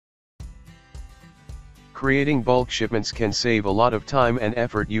Creating bulk shipments can save a lot of time and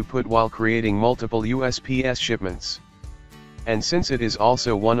effort you put while creating multiple USPS shipments. And since it is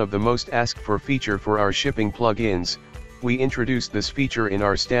also one of the most asked for feature for our shipping plugins, we introduced this feature in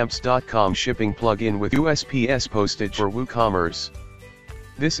our Stamps.com shipping plugin with USPS Postage for WooCommerce.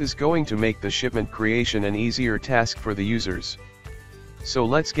 This is going to make the shipment creation an easier task for the users. So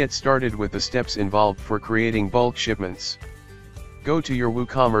let's get started with the steps involved for creating bulk shipments. Go to your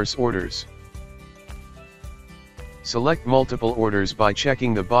WooCommerce orders. Select multiple orders by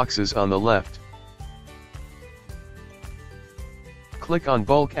checking the boxes on the left. Click on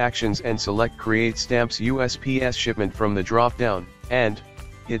Bulk Actions and select Create Stamps USPS Shipment from the drop-down, and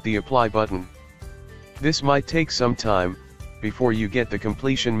hit the Apply button. This might take some time before you get the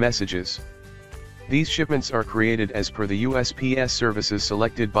completion messages. These shipments are created as per the USPS services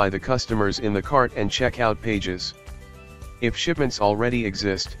selected by the customers in the cart and checkout pages. If shipments already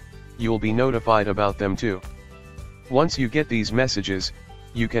exist, you'll be notified about them too. Once you get these messages,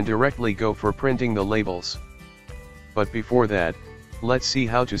 you can directly go for printing the labels. But before that, let's see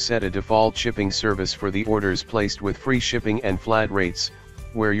how to set a default shipping service for the orders placed with free shipping and flat rates,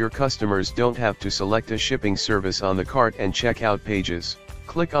 where your customers don't have to select a shipping service on the cart and checkout pages.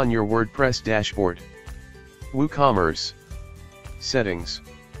 Click on your WordPress dashboard. WooCommerce, Settings,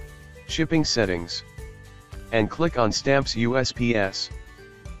 Shipping Settings, and click on Stamps USPS.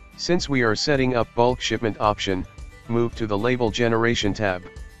 Since we are setting up bulk shipment option, move to the Label Generation tab.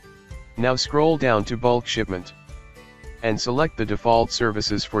 Now scroll down to Bulk Shipment, and select the default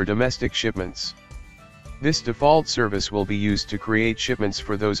services for domestic shipments. This default service will be used to create shipments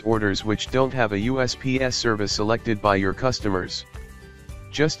for those orders which don't have a USPS service selected by your customers.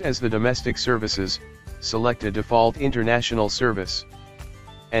 Just as the domestic services, select a default international service,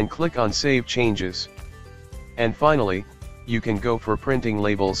 and click on Save Changes. And finally, you can go for printing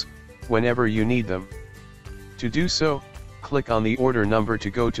labels whenever you need them. To do so, click on the order number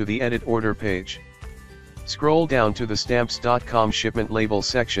to go to the Edit Order page. Scroll down to the Stamps.com shipment label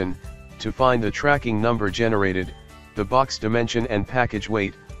section, to find the tracking number generated, the box dimension and package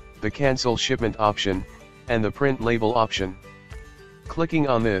weight, the cancel shipment option, and the print label option. Clicking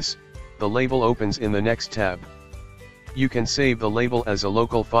on this, the label opens in the next tab. You can save the label as a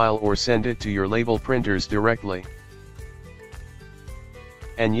local file or send it to your label printers directly.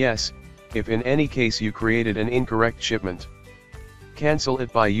 And yes, if in any case you created an incorrect shipment, cancel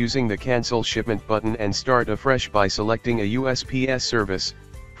it by using the Cancel Shipment button and start afresh by selecting a USPS service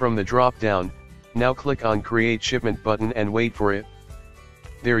from the drop-down. Now click on Create Shipment button and wait for it.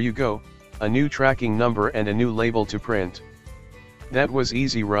 There you go, a new tracking number and a new label to print. That was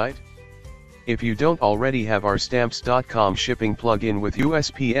easy, right? If you don't already have our Stamps.com shipping plugin with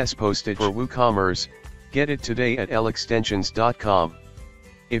USPS Postage for WooCommerce, get it today at elextensions.com.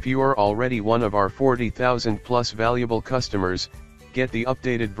 If you are already one of our 40,000 plus valuable customers, get the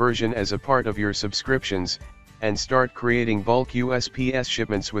updated version as a part of your subscriptions, and start creating bulk USPS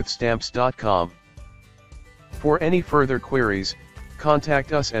shipments with Stamps.com. For any further queries,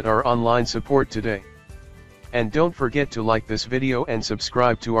 contact us at our online support today. And don't forget to like this video and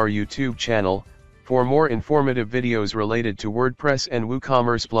subscribe to our YouTube channel, for more informative videos related to WordPress and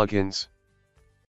WooCommerce plugins.